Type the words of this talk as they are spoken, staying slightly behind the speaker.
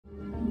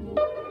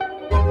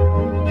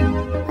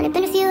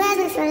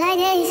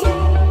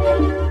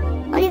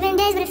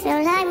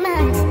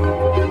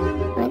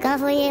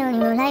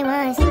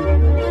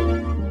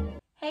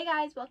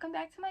guys, welcome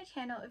back to my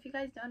channel. If you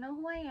guys don't know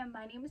who I am,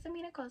 my name is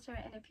amikosser,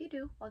 and if you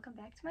do, welcome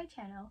back to my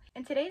channel.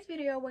 In today's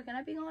video, we're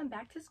gonna be going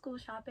back to school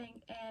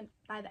shopping, and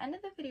by the end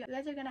of the video, you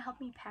guys are gonna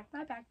help me pack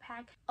my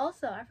backpack.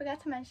 Also, I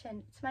forgot to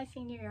mention, it's my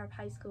senior year of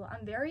high school.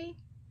 I'm very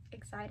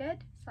excited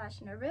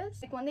 /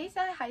 nervous. Like when they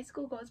say high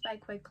school goes by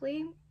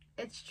quickly,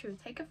 it's true.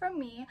 Take it from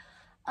me.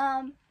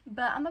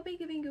 But I'm gonna be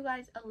giving you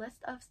guys a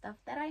list of stuff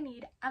that I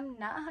need. I'm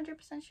not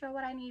 100% sure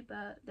what I need,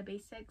 but the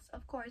basics,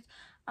 of course.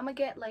 I'm gonna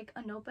get like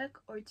a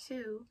notebook or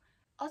two.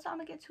 Also, I'm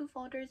gonna get 2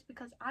 folders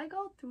because I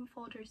go through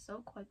folders so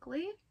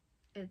quickly.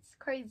 It's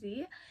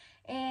crazy.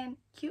 And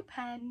cute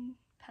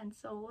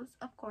pencils,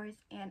 of course,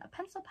 and a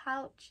pencil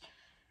pouch.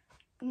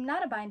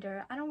 Not a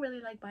binder. I don't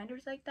really like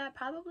binders like that.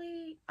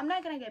 Probably, I'm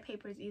not gonna get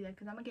papers either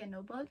because I'm gonna get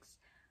notebooks.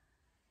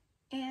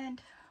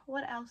 And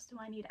what else do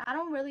I need? I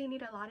don't really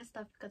need a lot of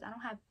stuff because I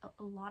don't have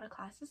a lot of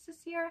classes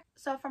this year.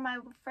 So for my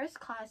first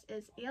class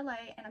is ELA,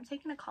 and I'm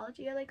taking a college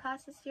ELA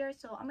class this year,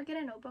 so I'm gonna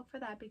get a notebook for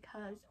that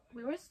because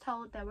we were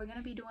told that we're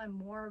gonna be doing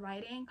more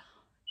writing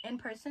in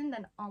person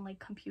than on like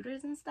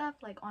computers and stuff,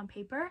 like on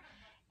paper.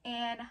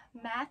 And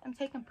math, I'm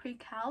taking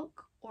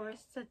pre-calc or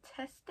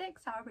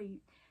statistics,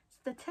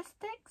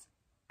 statistics,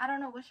 I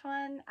don't know which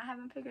one, I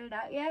haven't figured it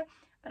out yet,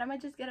 but I'm gonna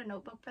just get a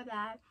notebook for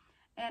that.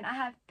 And I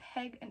have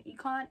PEG and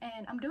Econ,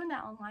 and I'm doing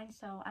that online,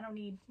 so I don't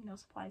need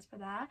supplies for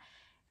that.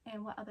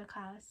 And what other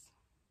class?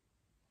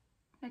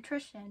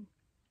 Nutrition.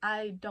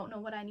 I don't know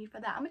what I need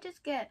for that. I'm gonna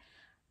just get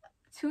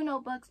 2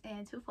 notebooks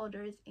and 2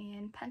 folders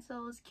and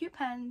pencils, cute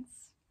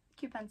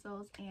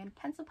pencils, and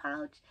pencil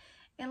pouch,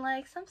 and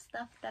like some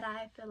stuff that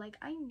I feel like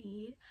I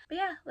need. But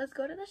yeah, let's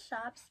go to the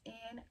shops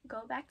and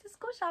go back to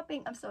school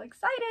shopping. I'm so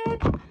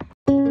excited.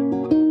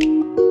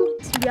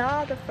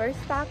 Y'all, the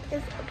first stop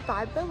is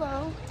Five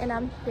Below, and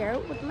I'm here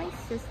with my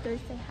sister.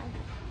 Say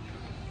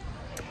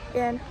hi.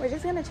 And we're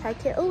just gonna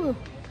check it. Oh,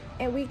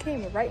 and we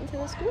came right into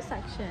the school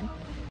section.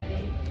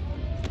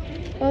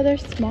 Oh, they're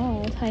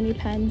small, tiny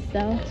pens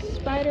though.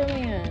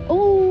 Spider-Man.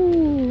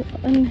 Oh,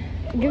 and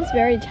it gives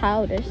very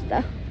childish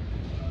though.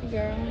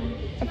 Girl,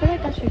 I feel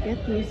like I should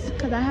get these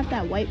because I have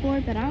that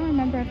whiteboard, but I don't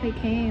remember if they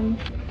came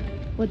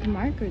with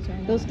markers or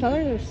not. those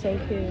colors are so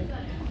cute.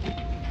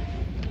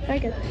 Should I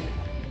get them?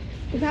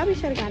 We probably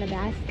should have got a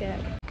basket.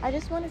 I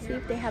just want to see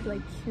if they have like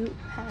cute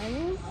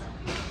pens.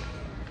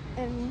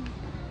 And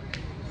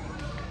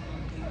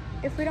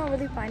if we don't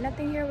really find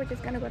nothing here, we're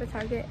just gonna go to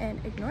Target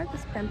and ignore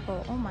this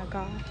pimple. Oh my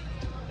god.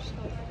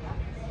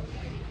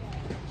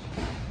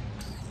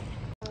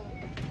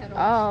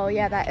 Oh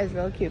yeah, that is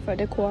real cute for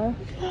decor.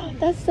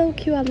 That's so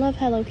cute. I love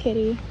Hello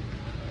Kitty.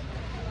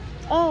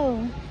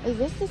 Oh, is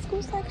this the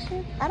school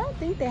section? I don't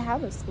think they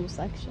have a school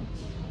section.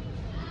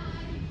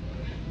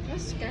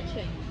 That's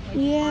sketching. Like,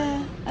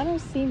 yeah, I don't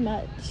see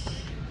much.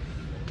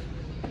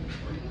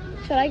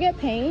 Should I get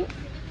paint?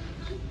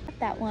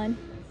 That one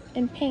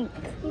in pink.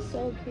 It's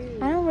so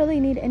cute. I don't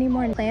really need any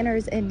more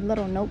planners and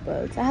little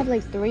notebooks. I have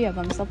like 3 of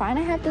them, so fine.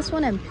 I have this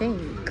one in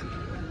pink.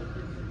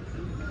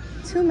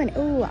 Too many.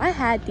 Ooh, I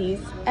had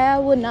these. I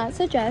would not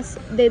suggest.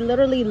 They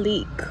literally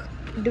leak.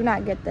 Do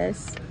not get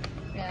this.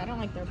 Yeah, I don't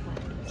like their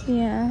plans.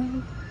 Yeah.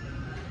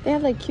 They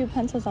have like cute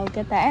pencils, I'll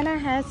get that. And I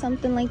had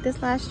something like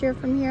this last year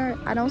from here.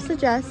 I don't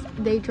suggest.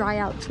 They dry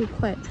out too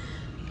quick.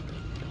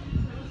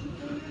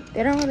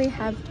 They don't really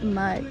have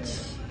much.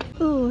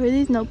 Ooh, are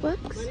these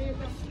notebooks?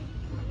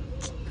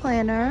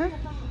 Planner.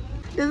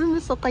 Doesn't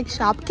this look like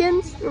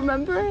Shopkins?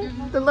 Remember?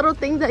 The little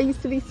things I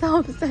used to be so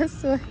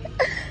obsessed with.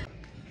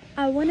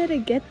 I wanted to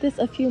get this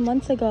a few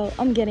months ago.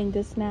 I'm getting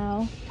this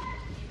now.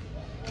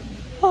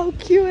 How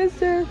cute is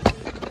this?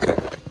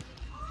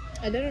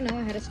 I didn't know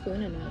I had a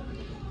spoon in it.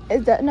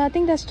 Is that, no, I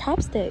think that's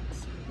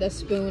chopsticks. The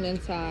spoon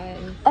inside.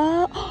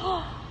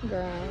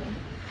 Girl.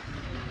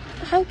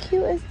 How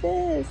cute is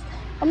this?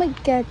 I'm gonna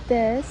get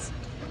this.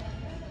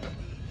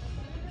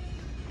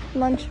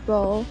 Lunch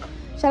bowl.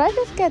 Should I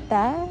just get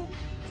that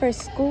for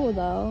school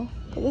though?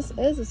 This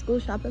is a school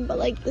shopping, but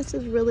like this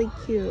is really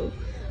cute.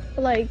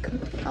 But like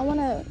I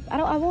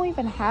won't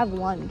even have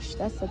lunch.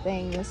 That's the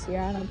thing this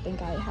year. I don't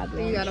think I have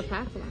lunch. You gotta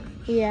pack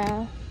lunch.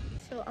 Yeah.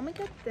 So I'm gonna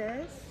get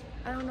this.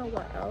 I don't know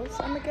what else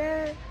I'm gonna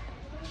get.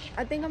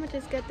 I think I'm gonna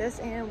just get this,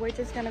 and we're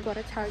just gonna go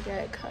to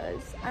Target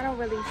because I don't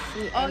really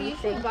see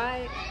anything. You should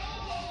buy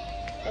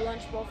a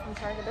lunch bowl from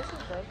Target. This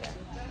is broken.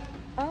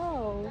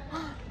 Oh,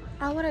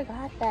 I would have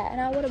got that, and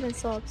I would have been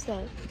so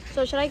upset.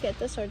 So should I get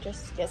this or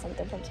just get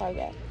something from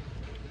Target?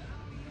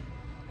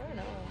 I don't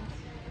know.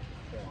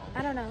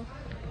 I don't know.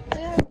 Look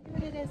how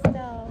cute it is,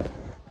 though.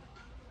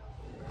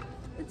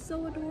 It's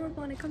so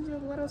adorable, and it comes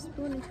with a little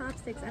spoon and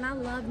chopsticks, and I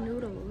love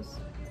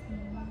noodles.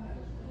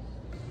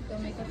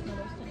 Don't make us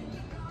noodles tonight.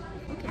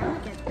 Okay, I'm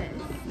gonna get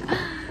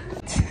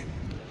this.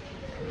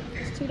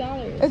 It's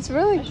 $2. It's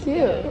really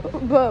cute,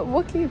 but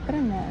what can you put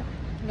in that?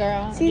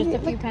 Girl, see, just a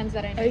few pens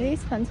that I need. Are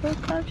these pencil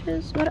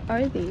pouches? What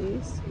are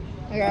these?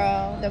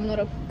 Girl, them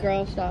little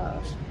girl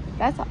stuff.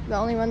 That's the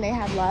only one they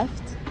have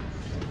left.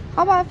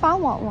 How about if I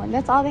want one?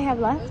 That's all they have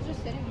left? It was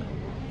just sitting here.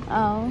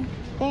 Oh,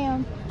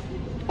 damn.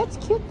 That's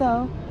cute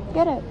though.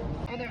 Get it.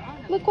 Oh, they're on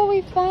it. Look what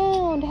we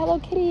found. Hello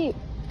Kitty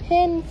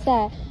pin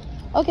set.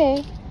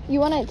 Okay, you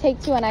want to take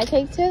 2 and I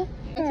take 2?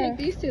 I'll take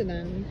these 2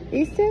 then.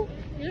 These 2?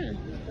 Yeah.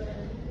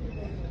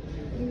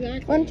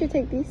 Exactly. Why don't you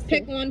take these 2?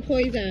 Pick one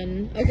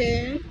poison,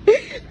 okay?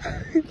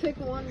 Pick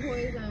one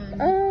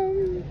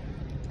poison.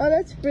 Oh,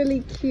 that's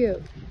really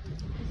cute.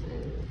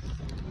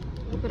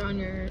 Put on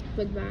your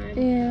book bag.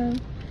 Yeah.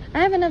 I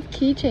have enough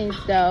keychains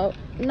though.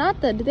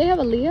 Do they have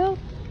a Leo?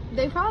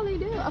 They probably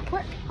do.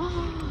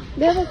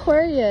 They have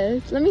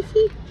Aquarius. Let me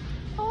see.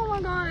 Oh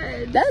my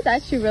god. That's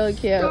actually really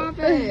cute. Stop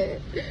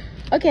it.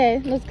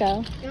 Okay, let's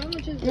go. How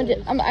much is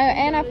this? And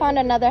I found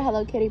another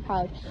Hello Kitty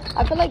pouch.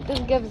 I feel like this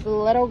gives a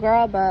little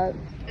girl, but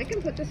I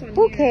can put this on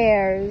who here.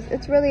 cares?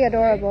 It's really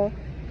adorable.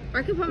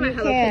 I can put my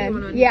Hello Kitty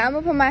one on Yeah, I'm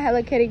gonna put my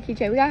Hello Kitty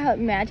keychain. We got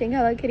matching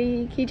Hello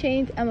Kitty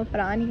keychains. I'm gonna put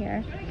it on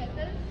here.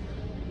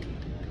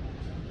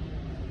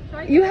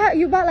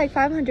 You bought like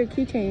 500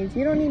 keychains.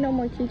 You don't need no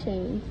more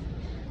keychains.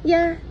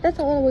 Yeah, that's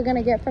all we're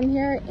gonna get from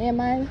here and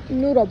my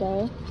noodle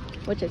bowl,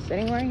 which is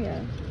sitting right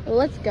here.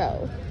 Let's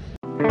go.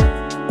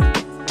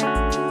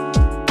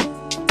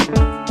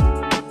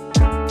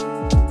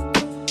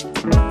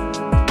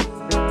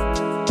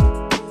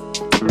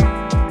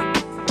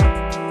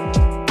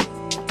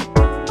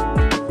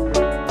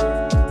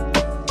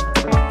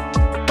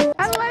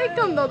 I like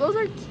them though. Those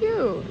are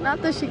cute.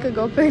 Not that she could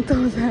go pick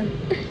those up.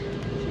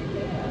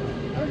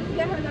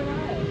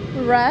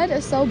 Red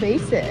is so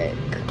basic.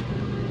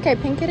 Okay,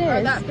 pink it is.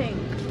 Or that pink.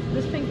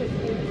 This pink is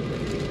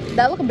cute.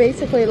 That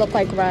basically look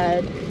like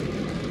red.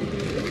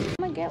 I'm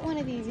gonna get one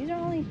of these. These are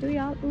only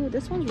 $3. Ooh,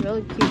 this one's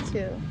really cute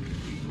too.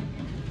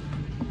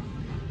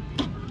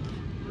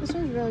 This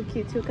one's really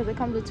cute too because it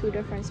comes with 2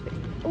 different spaces.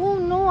 Oh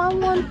no, I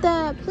want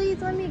that. Please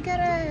let me get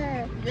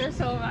it. You're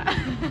so mad.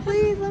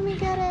 Please let me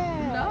get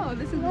it. No,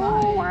 this is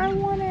No, mine. I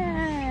want it.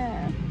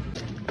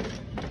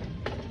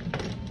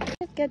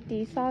 Just get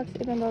these socks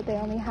even though they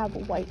only have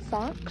white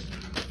socks.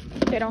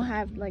 They don't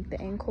have like the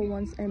ankle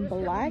ones in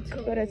black,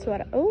 but it's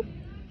what. Oh,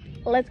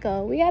 let's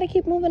go. We gotta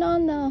keep moving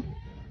on though.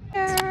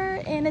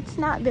 And it's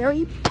not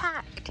very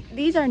packed.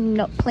 These are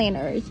no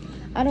planners.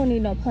 I don't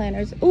need no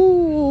planners.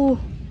 Ooh,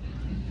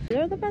 these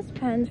are the best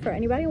pens for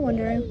anybody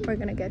wondering. We're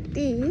gonna get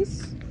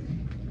these.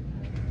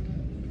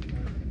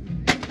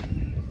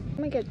 I'm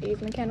gonna get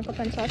these mechanical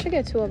pens. So I should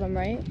get 2 of them,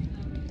 right?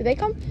 Do they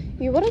come?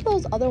 What are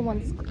those other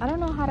ones? I don't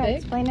know how to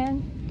explain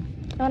it.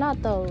 No,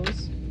 not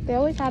those. They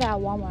always had it at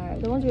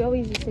Walmart. The ones we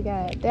always used to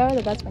get. They are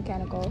the best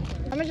mechanical.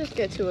 I'm gonna just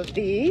get 2 of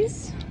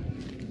these.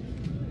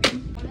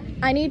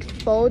 I need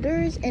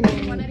folders and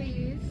One of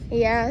these.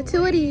 yeah,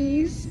 2 of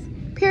these.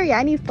 Period.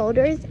 I need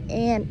folders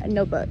and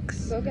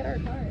notebooks. Go get our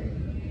card.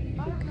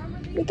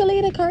 We can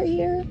leave the cart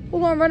here. We're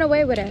gonna run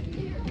away with it.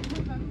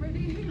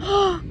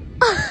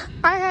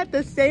 I had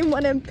the same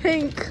one in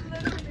pink.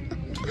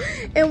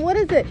 And what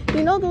is it?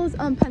 You know those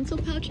pencil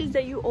pouches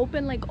that you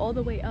open like all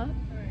the way up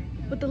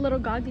with the little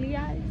goggly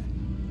eyes?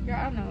 Girl,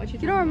 I don't know what You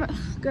don't remember?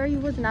 Girl, you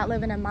was not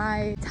living in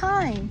my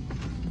time.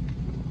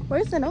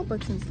 Where's the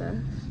notebooks and stuff?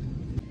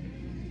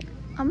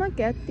 I'm gonna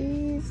get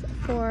these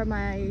for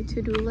my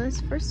to-do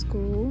list for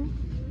school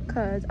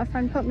because a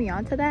friend put me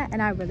onto that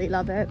and I really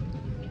love it.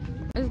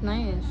 It's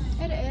nice.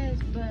 It is,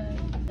 but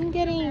I'm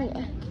getting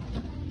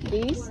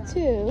these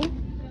 2,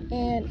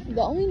 and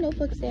the only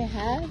notebooks they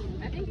have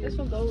I think this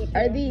will go with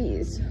are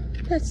these.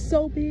 That's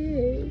so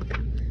big.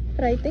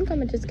 But I think I'm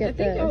gonna just get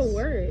this. I think it'll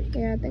work.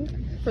 Yeah, I think.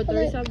 For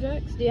 3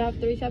 subjects? Do you have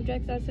 3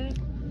 subjects, that's it?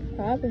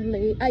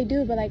 Probably. I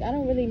do, but like I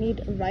don't really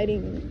need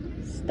writing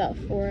stuff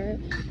for it.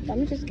 So I'm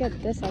gonna just get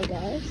this, I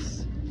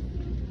guess.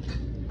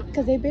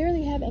 Because they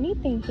barely have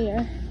anything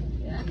here.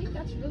 Yeah, I think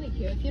that's really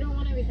cute. If you don't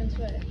want it, we can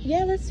switch.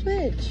 Yeah, let's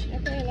switch.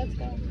 Okay, let's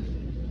go.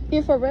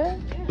 You for real?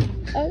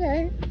 Yeah.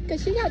 Okay.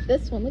 Because she got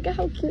this one. Look at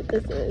how cute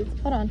this is.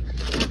 Hold on.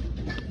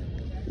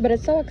 But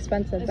it's so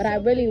expensive, but I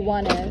really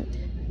want it.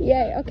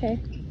 Yay,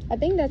 okay. I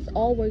think that's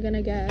all we're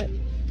gonna get.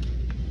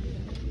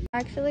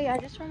 Actually, I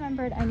just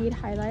remembered I need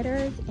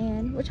highlighters.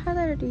 And which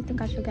highlighter do you think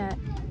I should get?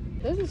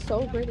 This is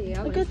so pretty.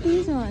 Look at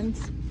these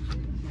ones.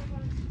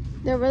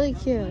 They're really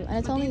cute. And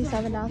it's only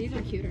 $7. These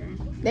are cuter.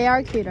 They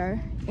are cuter.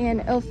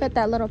 And it'll fit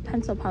that little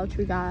pencil pouch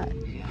we got.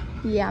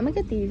 Yeah, I'm gonna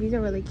get these. These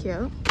are really cute.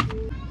 And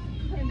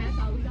that's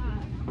all we got.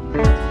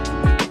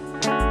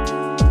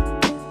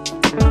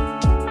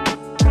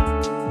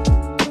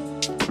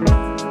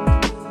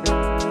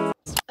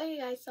 Hey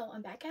guys, so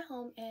I'm back at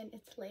home and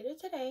it's later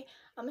today.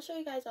 I'm gonna show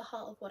you guys a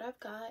haul of what I've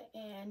got,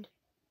 and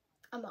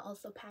I'm gonna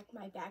also pack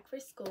my bag for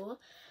school.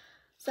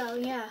 So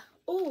yeah.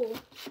 Oh,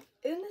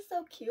 isn't this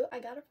so cute? I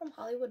got it from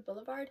Hollywood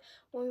Boulevard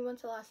when we went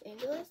to Los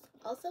Angeles.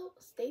 Also,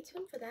 stay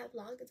tuned for that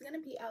vlog. It's gonna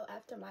be out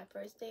after my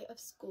first day of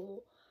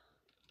school.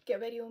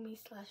 Get ready with me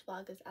 /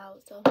 vlog is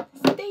out, so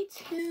stay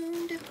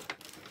tuned.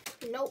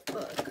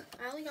 Notebook.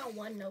 I only got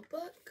 1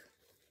 notebook,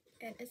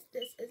 and it's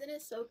this. Isn't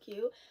it so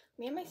cute?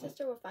 Me and my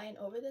sister were fighting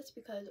over this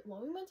because when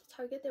we went to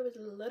Target, there was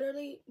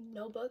literally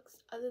no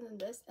books other than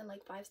this and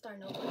like 5-star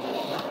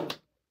notebooks.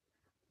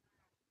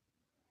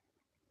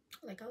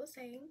 Like I was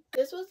saying,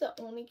 this was the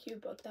only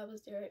cute book that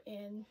was there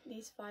in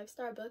these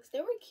 5-star books. They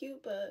were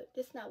cute, but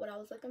just not what I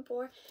was looking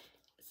for.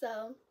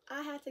 So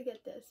I had to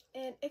get this,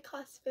 and it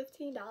costs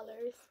 $15.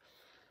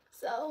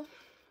 So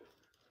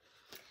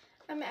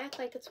I'm gonna act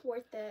like it's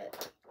worth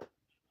it.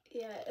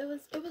 Yeah, it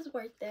was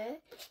worth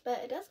it. But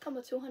it does come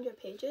with 200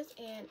 pages,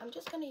 and I'm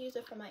just gonna use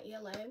it for my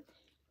ELA.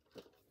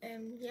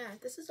 And yeah,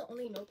 this is the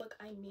only notebook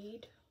I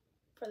need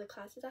for the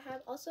classes I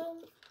have. Also,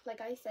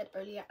 like I said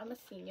earlier, I'm a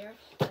senior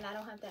and I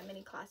don't have that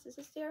many classes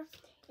this year.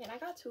 And I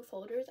got 2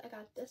 folders. I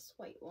got this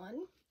white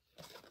one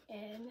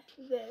and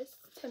this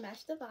to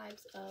match the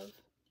vibes of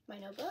my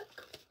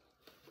notebook.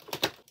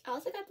 I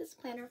also got this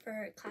planner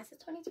for classes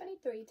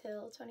 2023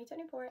 till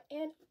 2024,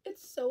 and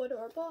it's so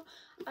adorable.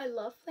 I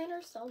love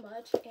planners so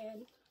much,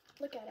 and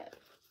look at it.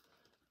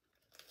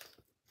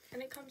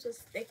 And it comes with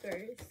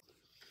stickers.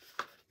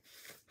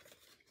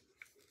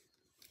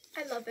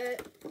 I love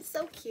it. It's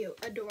so cute,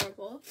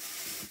 adorable.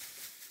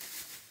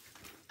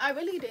 I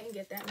really didn't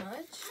get that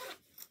much.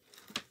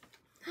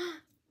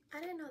 I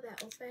didn't know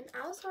that opened.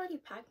 I also already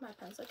packed my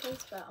pencil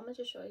case, but I'm gonna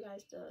just show you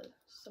guys the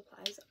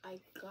supplies I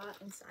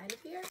got inside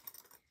of here.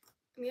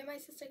 Me and my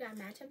sister got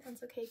matching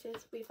pencil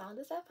cases. We found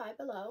this at Five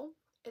Below.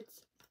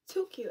 It's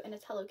too cute, and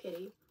it's Hello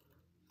Kitty.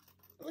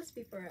 Let's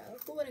be for real.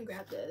 Who wouldn't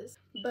grab this?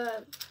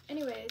 But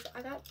anyways,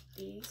 I got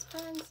these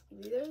pens.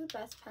 These are the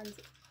best pens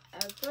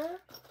ever.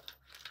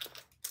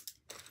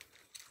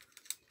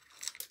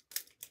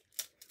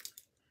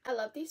 I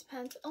love these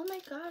pens. Oh my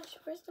gosh,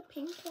 where's the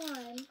pink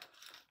one?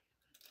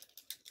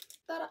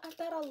 I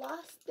thought I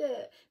lost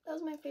it. That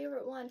was my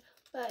favorite one.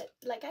 But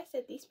like I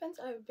said, these pens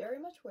are very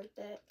much worth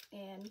it.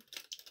 And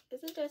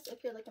this is just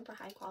if you're looking for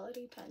high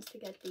quality pens to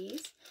get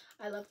these.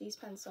 I love these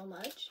pens so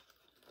much.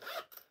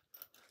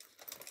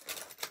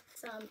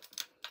 Some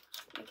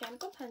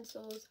mechanical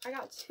pencils. I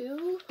got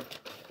 2.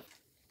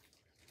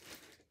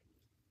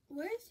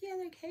 Where's the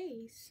other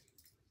case?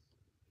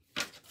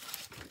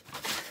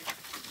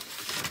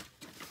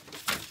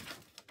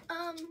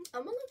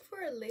 I'm gonna look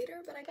for it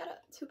later, but I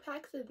got 2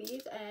 packs of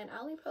these and I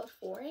only put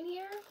 4 in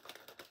here.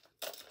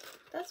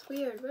 That's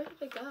weird. Where did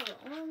they go?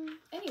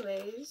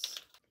 Anyways,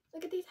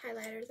 look at these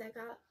highlighters I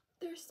got.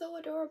 They're so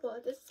adorable.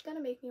 This is gonna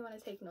make me want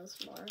to take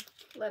notes more,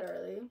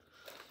 literally.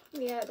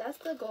 Yeah, that's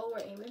the goal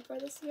we're aiming for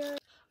this year.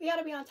 We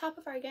gotta be on top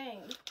of our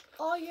game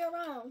all year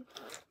round.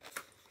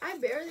 I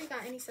barely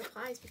got any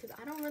supplies because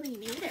I don't really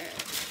need it.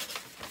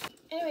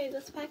 Anyways,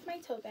 let's pack my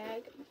tote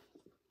bag.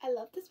 I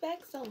love this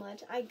bag so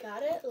much. I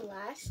got it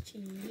last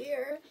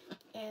year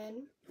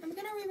and I'm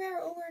gonna rewear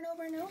it over and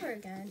over and over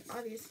again,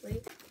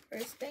 obviously.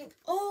 First thing,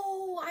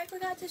 oh, I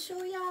forgot to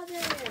show y'all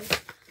this.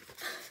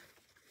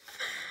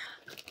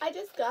 I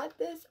just got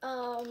this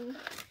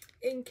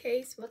in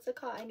case, what's it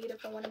called, I need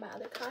it for one of my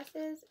other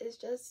classes. It's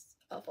just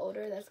a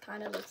folder that's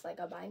kind of looks like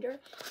a binder,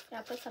 and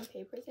I put some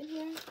papers in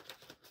here,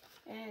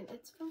 and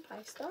it's from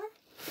 5 Star.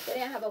 They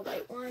didn't have a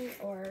white one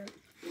or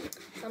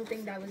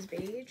something that was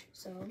beige,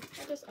 so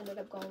I just ended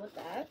up going with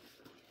that.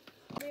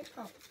 Let me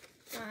put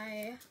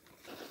my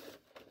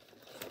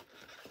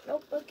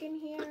notebook in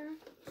here.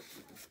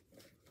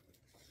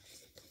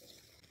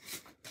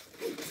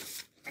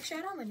 Actually,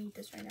 I don't want to need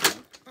this right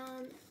now.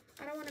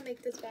 I don't want to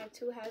make this bag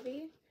too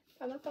heavy.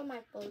 I'm gonna put my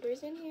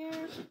folders in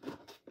here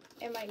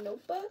and my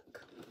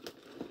notebook.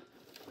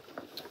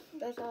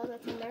 That's all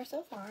that's in there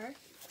so far.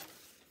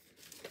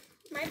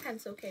 My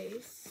pencil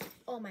case.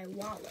 Oh, my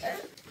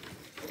wallet.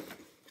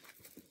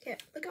 Okay,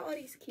 look at all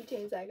these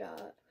keychains I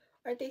got.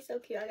 Aren't they so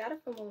cute? I got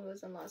it from when we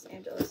was in Los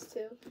Angeles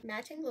too.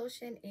 Matching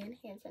lotion and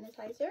hand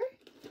sanitizer.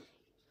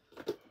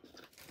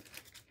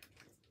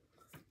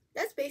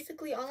 That's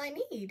basically all I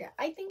need.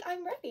 I think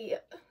I'm ready.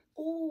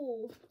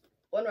 Ooh,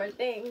 one more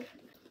thing.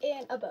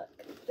 And a book.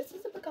 This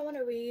is a book I want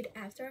to read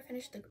after I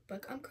finish the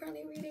book I'm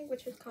currently reading,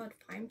 which is called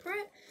Fine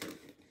Print.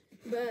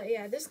 But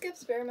yeah, this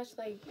gives very much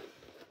like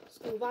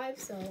school vibes,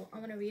 so I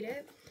want to read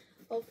it.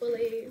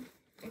 Hopefully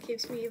it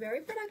keeps me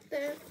very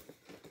productive.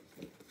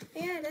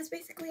 Yeah, that's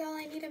basically all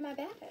I need in my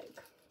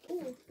bag.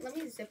 Ooh, let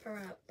me zip her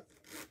up.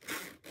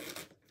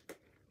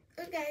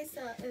 Okay,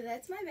 so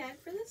that's my bag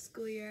for the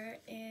school year,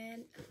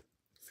 and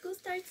school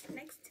starts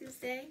next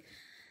Tuesday.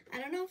 I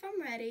don't know if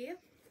I'm ready.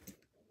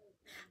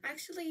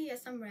 Actually,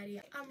 yes, I'm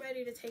ready. I'm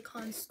ready to take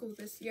on school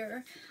this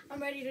year. I'm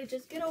ready to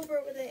just get over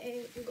it with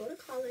it and go to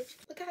college.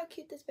 Look at how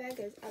cute this bag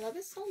is. I love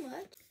it so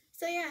much.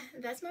 So yeah,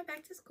 that's my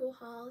back to school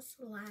haul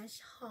slash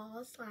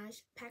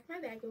pack my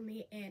bag with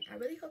me, and I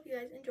really hope you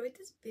guys enjoyed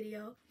this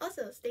video.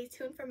 Also, stay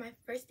tuned for my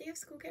first day of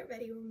school get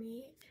ready with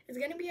me. It's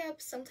gonna be up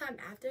sometime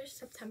after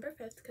September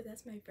 5th because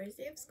that's my first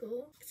day of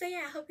school. So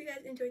yeah, I hope you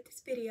guys enjoyed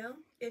this video.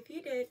 If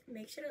you did,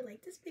 make sure to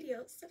like this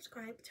video,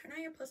 subscribe, turn on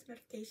your post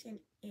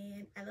notification,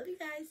 and I love you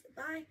guys.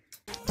 Bye.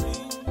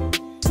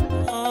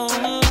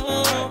 I'm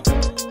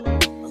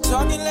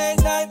talking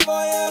late night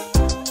for you.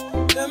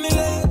 Let me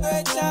lay